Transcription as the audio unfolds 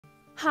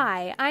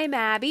Hi, I'm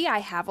Abby. I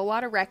have a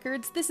lot of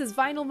records. This is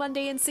Vinyl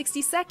Monday in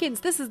 60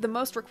 seconds. This is the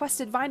most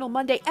requested Vinyl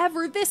Monday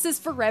ever. This is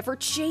Forever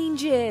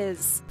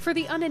Changes. For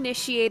the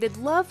uninitiated,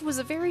 Love was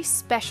a very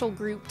special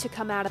group to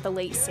come out of the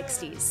late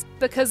 60s,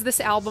 because this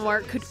album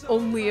art could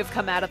only have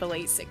come out of the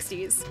late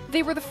 60s.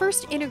 They were the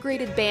first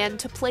integrated band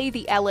to play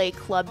the LA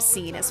club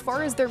scene. As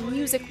far as their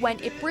music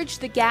went, it bridged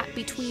the gap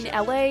between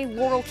LA,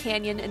 Laurel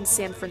Canyon, and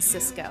San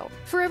Francisco.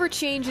 Forever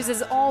Changes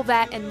is all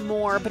that and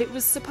more, but it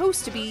was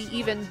supposed to be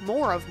even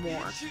more of more.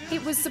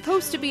 It was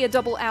supposed to be a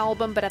double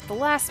album, but at the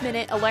last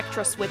minute,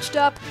 Elektra switched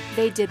up.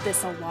 They did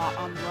this a lot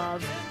on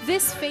Love.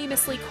 This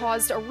famously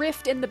caused a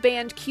rift in the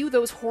band. Cue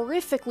those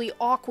horrifically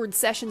awkward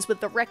sessions with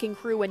the Wrecking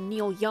Crew and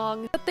Neil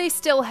Young, but they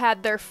still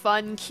had their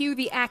fun. Cue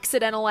the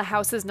accidental A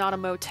House Is Not a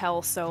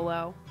Motel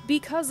solo.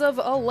 Because of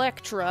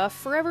Elektra,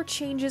 Forever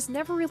Changes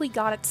never really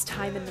got its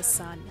time in the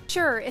sun.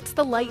 Sure, it's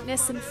the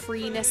lightness and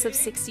freeness of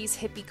 60s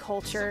hippie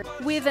culture,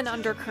 with an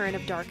undercurrent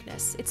of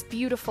darkness. It's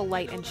beautiful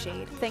light and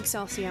shade. Thanks,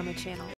 I'll see you on my channel.